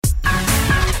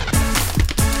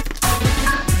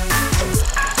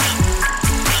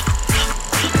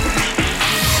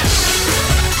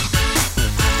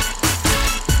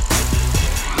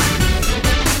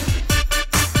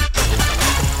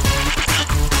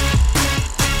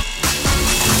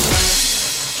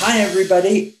Hi,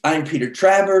 everybody. I'm Peter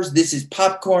Travers. This is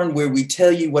Popcorn, where we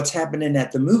tell you what's happening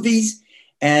at the movies.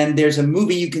 And there's a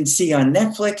movie you can see on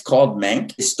Netflix called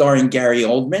Mank, starring Gary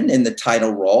Oldman in the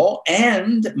title role.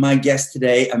 And my guest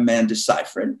today, Amanda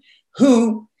Seyfried,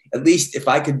 who, at least if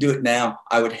I could do it now,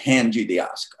 I would hand you the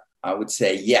Oscar. I would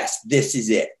say, yes, this is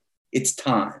it. It's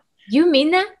time. You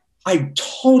mean that? I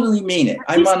totally mean it.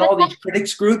 I'm on all these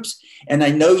critics groups, and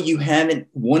I know you haven't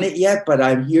won it yet, but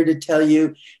I'm here to tell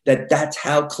you that that's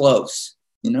how close,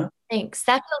 you know? Thanks.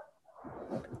 That's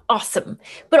awesome.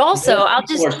 But also, More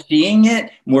people are seeing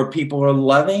it, more people are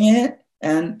loving it,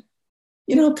 and,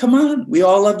 you know, come on, we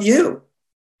all love you.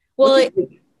 Well,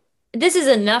 this is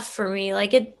enough for me.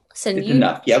 Listen, it's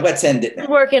enough. Yeah, let's end it now. You've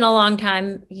been working a long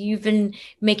time. You've been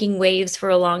making waves for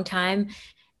a long time.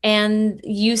 And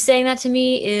you saying that to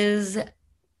me is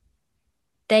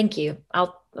thank you.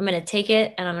 I'm going to take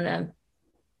it and I'm going to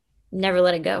never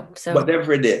let it go. So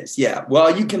whatever it is. Yeah.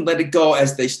 Well, you can let it go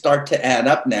as they start to add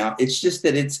up now. It's just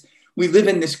that we live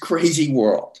in this crazy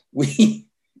world. I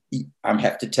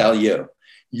have to tell you,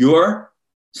 you're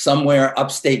somewhere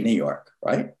upstate New York,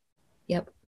 right? Yep.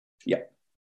 Yep.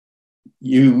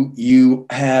 You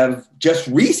have just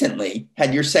recently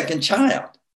had your second child.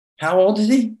 How old is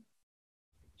he?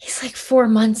 He's like 4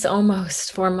 months,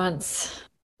 almost 4 months.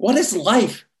 What is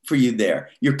life for you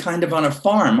there? You're kind of on a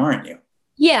farm, aren't you?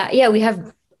 Yeah. We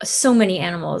have so many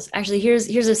animals. Actually, here's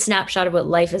a snapshot of what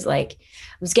life is like.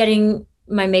 I was getting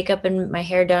my makeup and my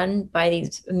hair done by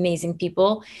these amazing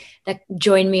people that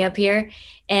joined me up here.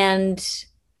 And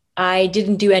I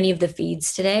didn't do any of the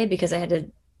feeds today because I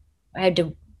had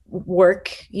to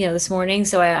work, this morning.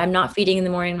 So I'm not feeding in the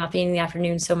morning, not feeding in the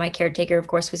afternoon. So my caretaker, of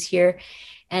course, was here.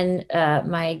 And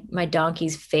my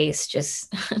donkey's face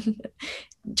just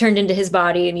turned into his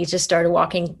body, and he just started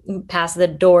walking past the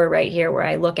door right here where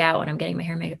I look out when I'm getting my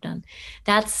hair and makeup done.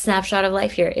 That's a snapshot of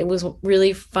life here. It was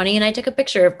really funny, and I took a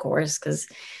picture, of course, because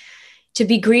to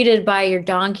be greeted by your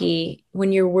donkey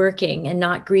when you're working and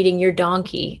not greeting your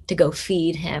donkey to go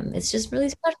feed him, it's just really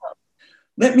special.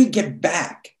 Let me get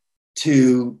back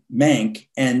to Mank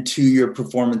and to your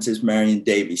performance as Marion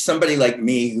Davies. Somebody like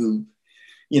me who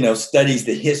studies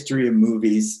the history of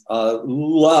movies,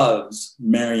 loves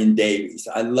Marion Davies.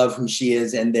 I love who she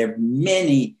is. And there are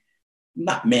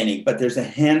not many, but there's a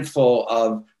handful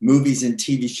of movies and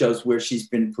TV shows where she's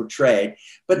been portrayed,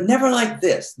 but never like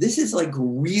this. This is like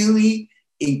really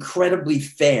incredibly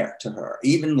fair to her,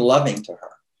 even loving to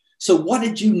her. So what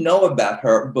did you know about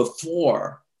her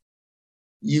before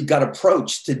you got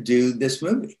approached to do this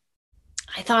movie?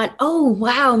 I thought, oh,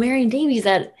 wow, Marion Davies,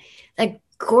 that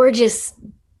gorgeous,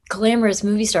 glamorous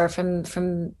movie star from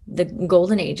the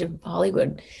golden age of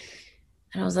Hollywood.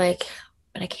 And I was like,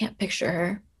 but I can't picture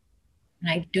her.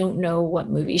 And I don't know what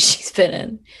movie she's been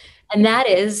in. And that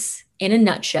is, in a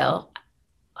nutshell,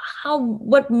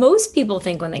 what most people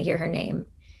think when they hear her name,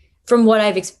 from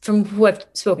who I've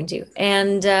spoken to,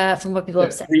 and from what people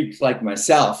have said. Freaks like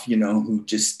myself, who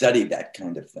just study that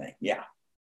kind of thing. Yeah.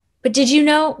 But did you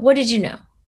know? What did you know?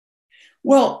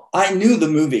 Well, I knew the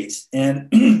movies,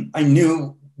 and I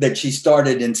knew that she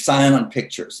started in silent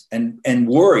pictures, and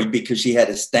worried because she had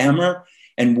a stammer,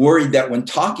 and worried that when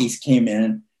talkies came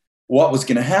in, what was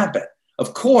going to happen?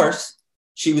 Of course,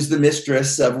 she was the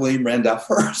mistress of William Randolph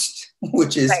Hearst,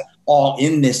 which is right. All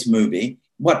in this movie.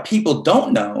 What people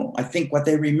don't know, I think what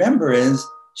they remember is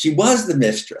she was the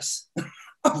mistress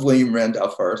of William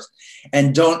Randolph Hearst,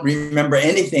 and don't remember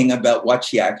anything about what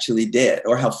she actually did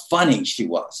or how funny she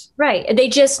was. Right. They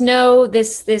just know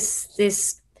this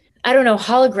I don't know,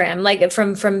 hologram, like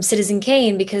from Citizen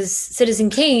Kane, because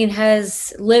Citizen Kane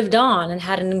has lived on and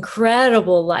had an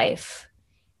incredible life.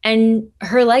 And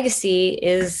her legacy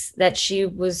is that she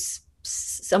was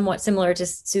somewhat similar to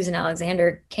Susan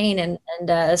Alexander Kane. And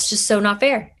it's just so not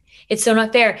fair. It's so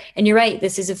not fair. And you're right.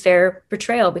 This is a fair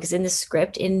portrayal, because in the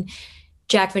script, in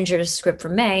Jack Fincher's script for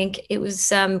Mank, it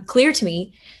was clear to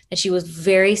me that she was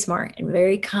very smart and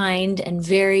very kind and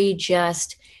very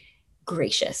just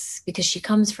gracious, because she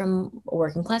comes from a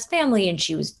working class family and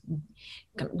she was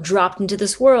dropped into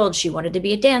this world. She wanted to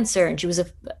be a dancer, and she was a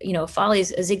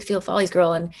Ziegfeld Follies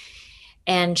girl,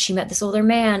 and she met this older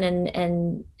man,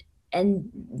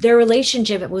 and their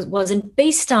relationship wasn't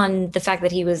based on the fact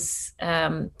that he was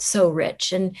so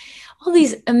rich, and all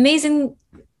these amazing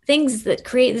things that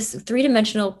create this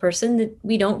three-dimensional person that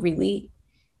we don't really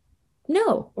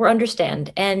know or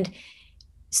understand. And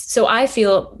so I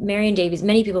feel Marion Davies,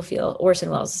 many people feel, Orson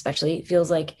Welles especially,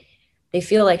 they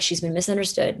feel like she's been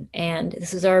misunderstood. And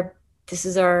this is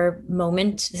our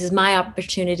moment. This is my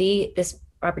opportunity,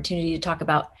 to talk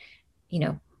about,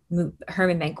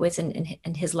 Herman Mankiewicz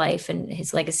and his life and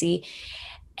his legacy.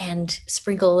 and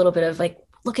sprinkle a little bit of like,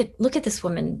 look at this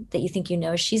woman that you think you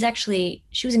know. She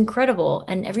was incredible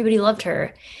and everybody loved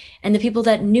her. And the people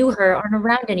that knew her aren't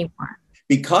around anymore.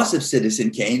 Because of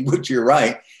Citizen Kane, which you're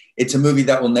right, it's a movie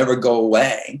that will never go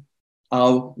away.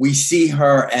 We see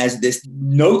her as this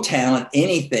no talent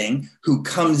anything who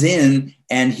comes in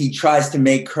and he tries to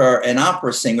make her an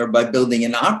opera singer by building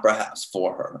an opera house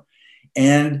for her.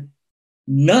 And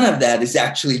none of that is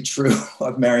actually true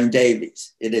of Marion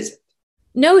Davies. It isn't.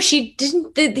 No, she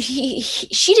didn't.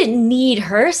 She didn't need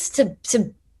Hearst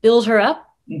to build her up.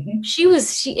 Mm-hmm.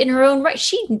 She in her own right.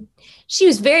 She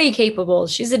was very capable.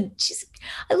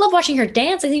 I love watching her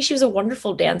dance. I think she was a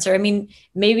wonderful dancer. I mean,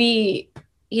 maybe,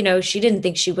 she didn't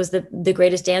think she was the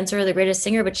greatest dancer or the greatest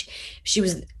singer, but she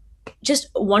was just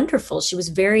wonderful. She was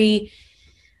very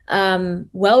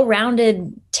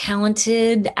well-rounded,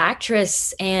 talented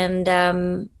actress,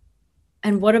 and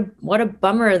what a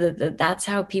bummer that's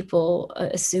how people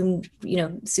assumed,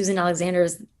 Susan Alexander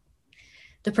is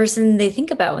the person they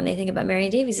think about when they think about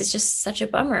Marion Davies. It's just such a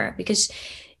bummer because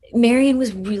Marion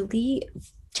was really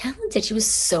talented. She was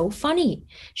so funny.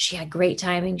 She had great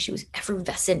timing. She was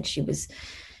effervescent. She was,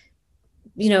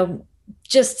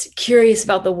 just curious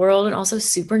about the world and also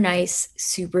super nice,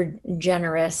 super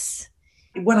generous.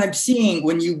 What I'm seeing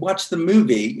when you watch the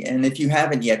movie, and if you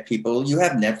haven't yet, people, you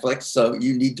have Netflix, so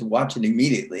you need to watch it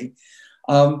immediately,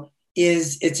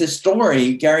 it's a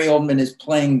story. Gary Oldman is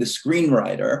playing the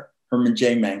screenwriter, Herman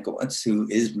J. Mankiewicz, who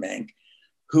is Mank,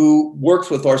 who works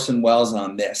with Orson Welles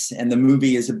on this. And the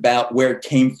movie is about where it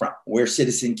came from, where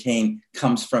Citizen Kane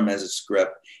comes from as a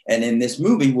script. And in this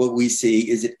movie, what we see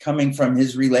is it coming from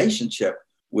his relationship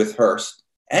with Hearst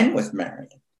and with Marion.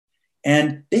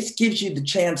 And this gives you the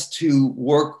chance to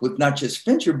work with not just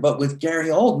Fincher, but with Gary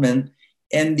Oldman.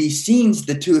 And the scenes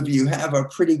the two of you have are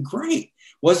pretty great.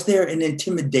 Was there an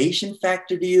intimidation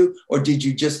factor to you, or did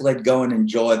you just let go and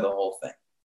enjoy the whole thing?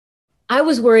 I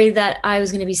was worried that I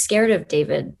was going to be scared of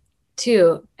David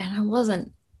too. And I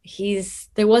wasn't.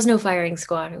 There was no firing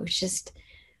squad. It was just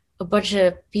a bunch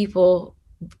of people,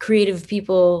 creative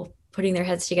people putting their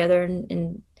heads together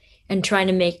and trying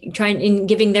and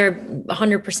giving their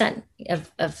 100%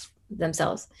 of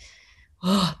themselves.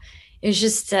 Oh, it's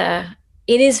just, it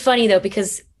is funny though,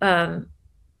 because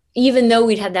even though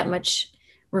we'd had that much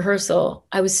rehearsal,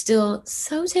 I was still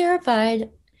so terrified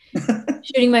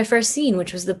shooting my first scene,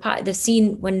 which was the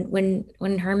scene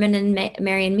when Herman and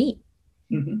Marion meet.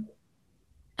 Mm-hmm.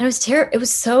 And it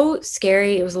was so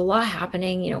scary. It was a lot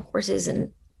happening, horses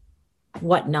and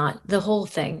whatnot, the whole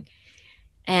thing.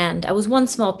 And I was one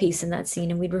small piece in that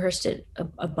scene, and we'd rehearsed it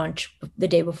a bunch the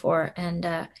day before.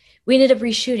 And we ended up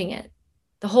reshooting it,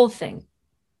 the whole thing,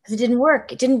 because it didn't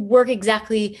work. It didn't work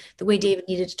exactly the way David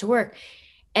needed it to work.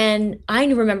 And I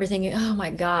remember thinking, oh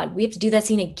my God, we have to do that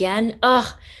scene again.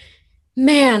 Oh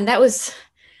man,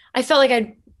 I felt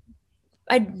like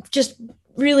I'd just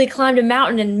really climbed a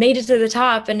mountain and made it to the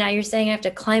top. And now you're saying I have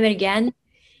to climb it again.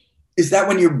 Is that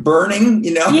when you're burning,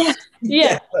 Yeah.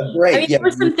 Yeah, great. I mean, there were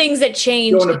some things that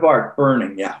changed. Going apart,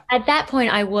 burning, yeah. At that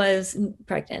point, I was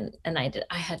pregnant, and I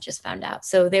had just found out.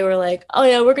 So they were like, "Oh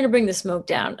yeah, we're gonna bring the smoke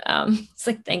down." It's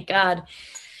like, thank God,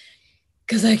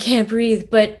 because I can't breathe.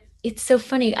 But it's so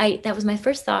funny. That was my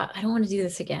first thought. I don't want to do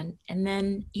this again, and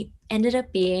then it ended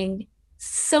up being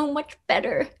so much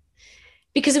better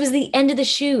because it was the end of the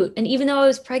shoot, and even though I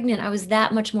was pregnant, I was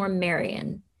that much more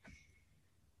Marion.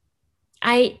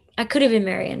 I could have been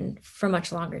Marion for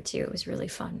much longer too. It was really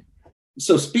fun.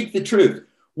 So speak the truth.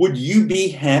 Would you be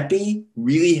happy,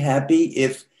 really happy,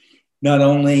 if not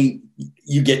only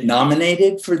you get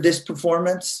nominated for this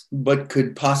performance, but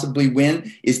could possibly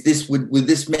win? Would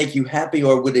this make you happy,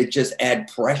 or would it just add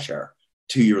pressure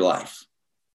to your life?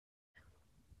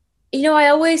 I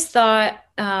always thought,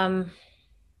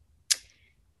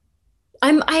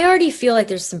 I already feel like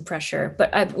there's some pressure,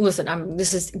 but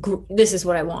this is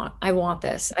what I want. I want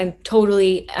this.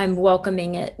 I'm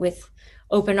welcoming it with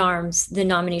open arms, the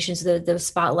nominations, the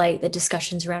spotlight, the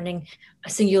discussion surrounding a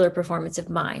singular performance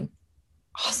of mine.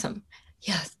 Awesome.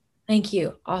 Yes. Thank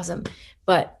you. Awesome.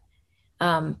 But,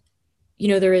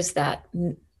 there is that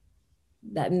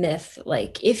myth,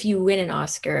 like if you win an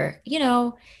Oscar,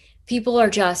 people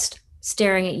are just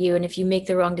staring at you. And if you make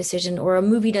the wrong decision, or a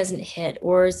movie doesn't hit,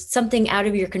 or something out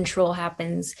of your control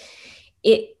happens,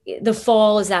 the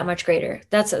fall is that much greater.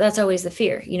 That's always the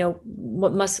fear.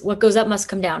 What goes up must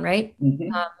come down, right?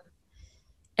 Mm-hmm.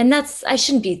 And I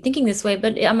shouldn't be thinking this way,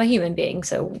 but I'm a human being,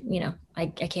 so I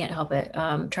can't help it.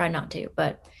 Try not to,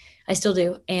 but I still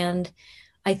do. And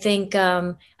I think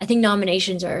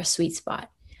nominations are a sweet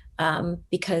spot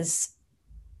because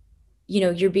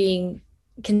you're being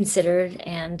considered,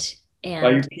 and By your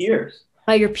and peers.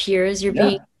 by your peers. You're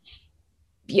Yeah.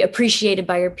 being appreciated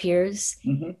by your peers,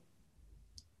 Mm-hmm.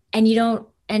 and you don't,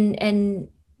 and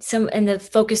the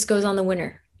focus goes on the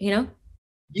winner, you know?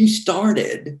 You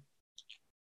started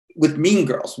with Mean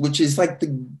Girls, which is like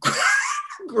the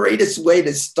greatest way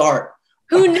to start.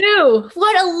 Who knew?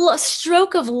 What a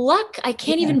stroke of luck. I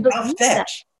can't even How believe that.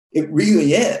 fetch. It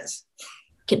really is.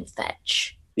 Can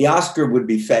fetch. The Oscar would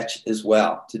be fetch as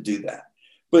well to do that.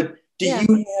 But do Yeah.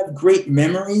 you have great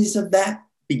memories of that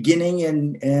beginning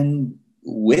and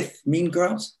with Mean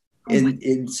Girls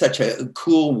in such a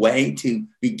cool way to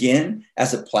begin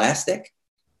as a plastic?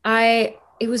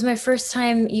 It was my first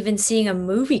time even seeing a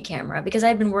movie camera because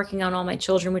I'd been working on All My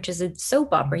Children, which is a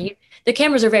soap opera. The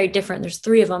cameras are very different. There's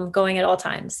 3 of them going at all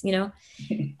times, you know?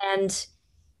 And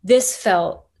this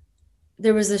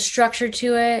there was a structure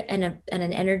to it and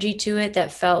an energy to it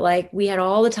that felt like we had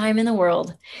all the time in the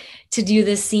world to do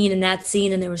this scene and that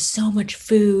scene. And there was so much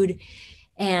food.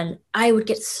 And I would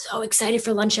get so excited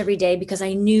for lunch every day because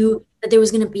I knew that there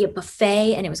was going to be a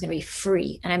buffet and it was going to be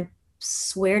free. And I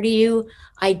swear to you,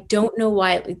 I don't know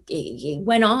why it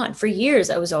went on for years.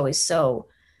 I was always so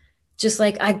just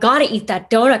like, I got to eat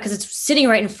that donut because it's sitting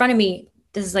right in front of me.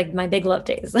 This is like my big love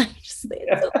days. I just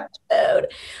it's so much food.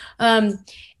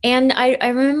 And I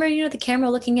remember, you know, the camera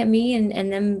looking at me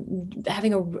and them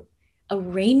having a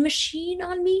rain machine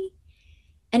on me.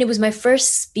 And it was my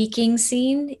first speaking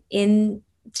scene in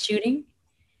shooting.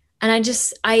 And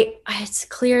it's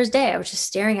clear as day. I was just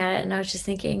staring at it and I was just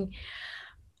thinking,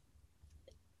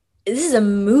 this is a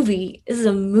movie. This is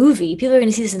a movie. People are going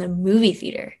to see this in a movie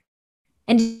theater.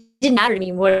 And it didn't matter to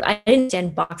me what I didn't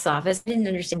understand box office. I didn't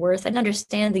understand worth. I didn't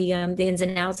understand the ins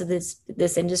and outs of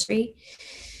this industry,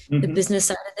 the business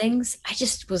side of things. I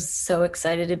just was so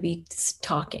excited to be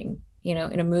talking, you know,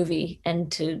 in a movie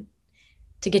and to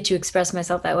get to express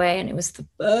myself that way. And it was the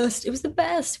best. It was the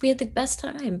best. We had the best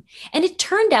time. And it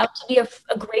turned out to be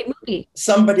a great movie.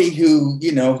 Somebody who,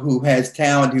 you know, who has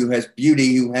talent, who has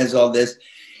beauty, who has all this,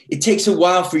 it takes a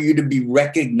while for you to be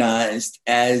recognized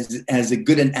as a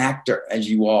good an actor as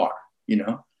you are, you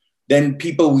know. Then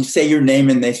people will say your name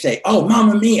and they say, oh,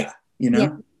 Mamma Mia, you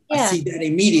know. Yeah. I see that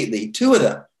immediately. 2 of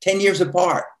them, 10 years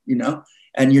apart, you know,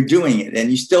 and you're doing it. And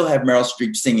you still have Meryl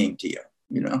Streep singing to you,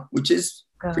 you know, which is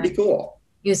pretty cool.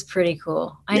 It was pretty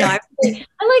cool. I know. I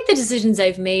like the decisions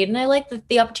I've made, and I like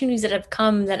the opportunities that have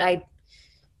come that I,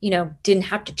 you know, didn't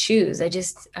have to choose.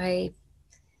 You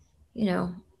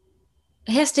know,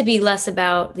 it has to be less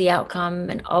about the outcome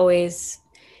and always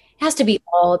it has to be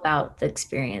all about the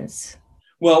experience.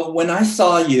 Well, when I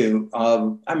saw you,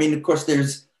 I mean, of course,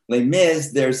 there's Les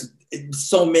Mis, there's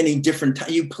so many different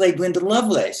times. You played Linda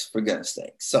Lovelace, for goodness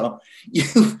sake. So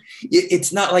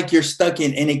it's not like you're stuck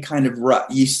in any kind of rut.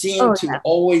 You seem to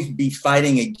always be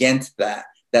fighting against that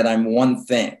I'm one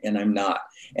thing and I'm not.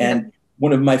 And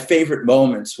one of my favorite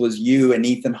moments was you and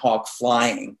Ethan Hawke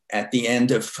flying at the end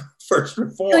of First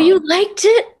Reform. Oh, you liked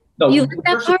it? No,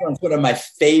 First Reform is one of my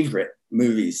favorite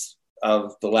movies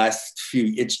of the last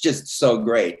few. It's just so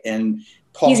great. And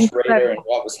Paul Schrader and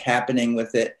what was happening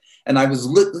with it. And I was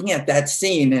looking at that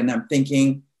scene and I'm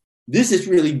thinking, this is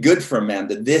really good for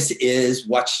Amanda. This is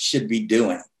what she should be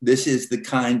doing. This is the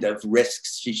kind of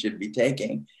risks she should be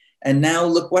taking. And now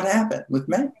look what happened with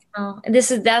Mank. Oh, and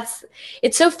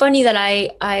it's so funny that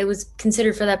I was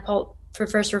considered for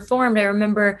First Reformed. I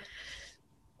remember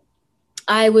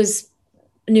I was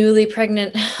newly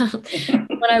pregnant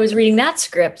when I was reading that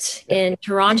script in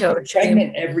Toronto. You're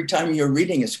pregnant every time you're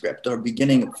reading a script or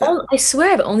beginning of film. I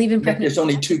swear I've only been pregnant. There's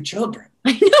only 2 children.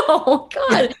 I know.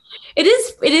 God. It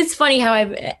is funny how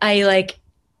I like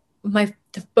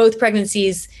both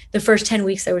pregnancies, the first 10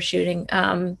 weeks I was shooting,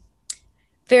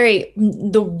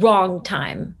 the wrong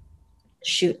time to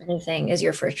shoot anything is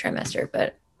your first trimester,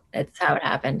 but that's how it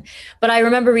happened. But I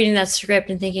remember reading that script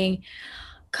and thinking,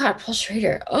 God, Paul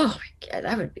Schrader, oh my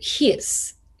God, he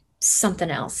is something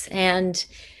else. And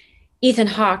Ethan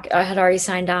Hawke had already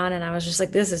signed on, and I was just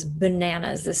like, this is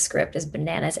bananas. This script is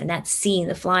bananas. And that scene,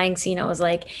 the flying scene, I was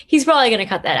like, he's probably going to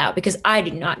cut that out because I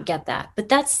did not get that.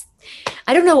 But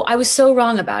I don't know. I was so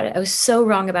wrong about it.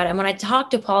 And when I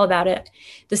talked to Paul about it,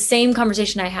 the same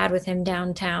conversation I had with him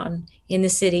downtown in the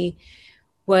city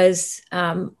was,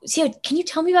 can you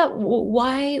tell me about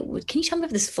can you tell me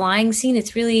about this flying scene?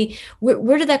 It's really,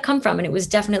 where did that come from? And it was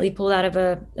definitely pulled out of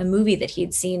a movie that he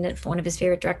had seen at one of his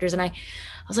favorite directors. And I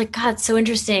was like, God, so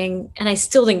interesting. And I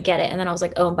still didn't get it. And then I was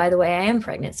like, oh, and by the way, I am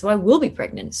pregnant. So I will be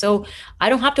pregnant. So I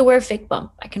don't have to wear a fake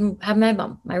bump. I can have my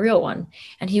bump, my real one.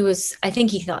 And I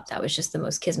think he thought that was just the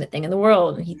most kismet thing in the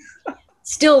world. And he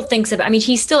still thinks about,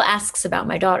 he still asks about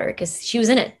my daughter because she was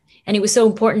in it. And it was so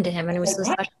important to him, and it was so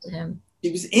Right. special to him.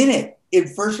 He was in it in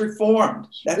First Reformed.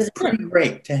 That's pretty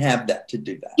great to have that, to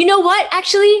do that. You know what?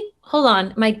 Actually, hold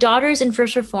on. My daughter's in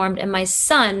First Reformed, and my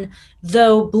son,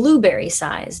 though blueberry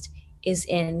sized, is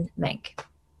in Mank.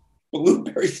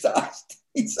 Blueberry sized.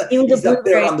 He's up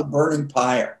there on the burning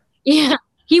pyre. Yeah,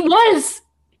 he was.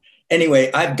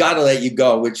 Anyway, I've got to let you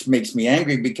go, which makes me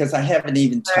angry because I haven't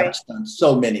even touched on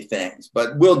so many things,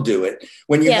 but we'll do it.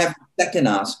 When you have the second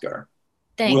Oscar,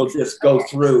 we'll just go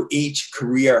through each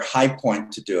career high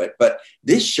point to do it. But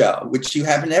this show, which you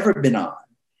haven't ever been on,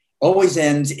 always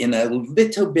ends in a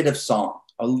little bit of song,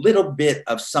 a little bit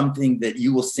of something that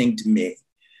you will sing to me.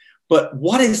 But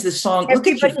what is the song?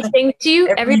 Everybody sing to you?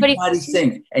 Everybody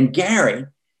sing. And Gary,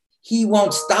 he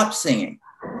won't stop singing.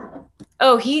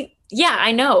 Oh, yeah,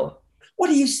 I know. What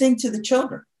do you sing to the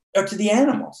children or to the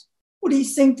animals? What do you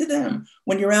sing to them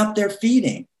when you're out there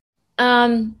feeding?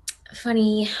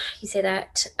 Funny you say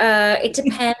that. It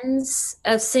depends.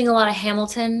 I sing a lot of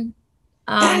Hamilton.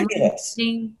 Fabulous.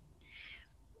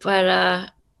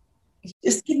 But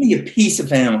just give me a piece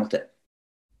of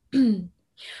Hamilton.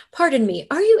 Pardon me,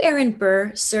 are you Aaron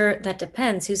Burr? Sir, that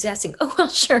depends. Who's asking? Oh, well,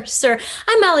 sure, sir.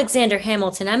 I'm Alexander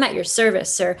Hamilton. I'm at your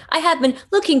service, sir. I have been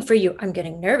looking for you. I'm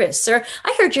getting nervous, sir.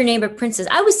 I heard your name of Princess.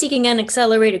 I was seeking an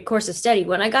accelerated course of study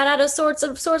when I got out of sorts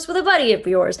with a buddy of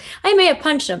yours. I may have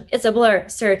punched him. It's a blur,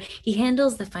 sir. He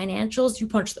handles the financials. You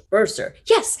punched the bursar.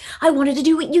 Yes, I wanted to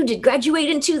do what you did. Graduate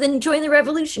into, then join the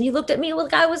revolution. You looked at me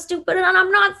like I was stupid, and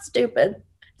I'm not stupid.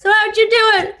 So how'd you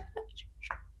do it?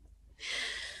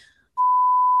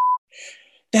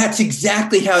 That's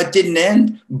exactly how it didn't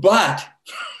end, but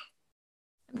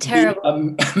I'm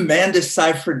terrible. Amanda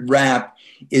Seyfried rap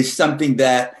is something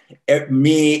that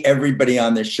everybody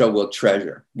on this show will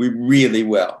treasure. We really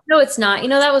will. No, it's not. You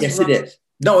know, that was Yes, wrong. It is.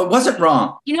 No, it wasn't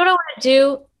wrong. You know what I want to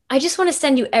do? I just want to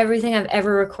send you everything I've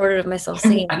ever recorded of myself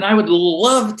singing. And I would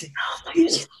love to.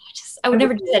 I would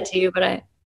never do that to you, but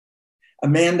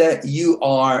Amanda, you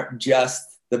are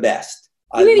just the best.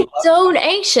 You made me so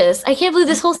anxious. I can't believe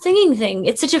this whole singing thing.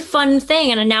 It's such a fun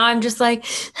thing. And now I'm just like.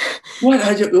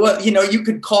 Well, you know, you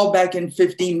could call back in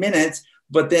 15 minutes,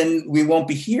 but then we won't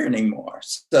be here anymore.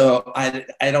 So I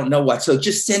don't know what. So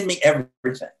just send me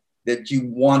everything that you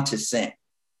want to sing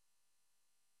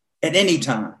at any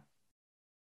time.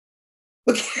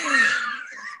 Okay.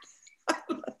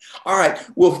 All right,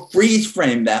 we'll freeze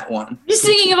frame that one. Just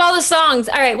thinking of all the songs.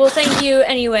 All right, well, thank you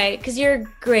anyway, because you're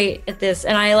great at this,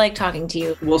 and I like talking to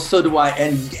you. Well, so do I,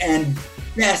 and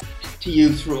best to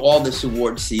you through all this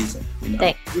award season. You know,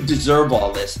 thanks. You deserve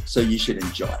all this, so you should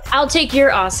enjoy it. I'll take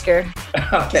your Oscar.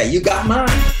 Okay, you got mine.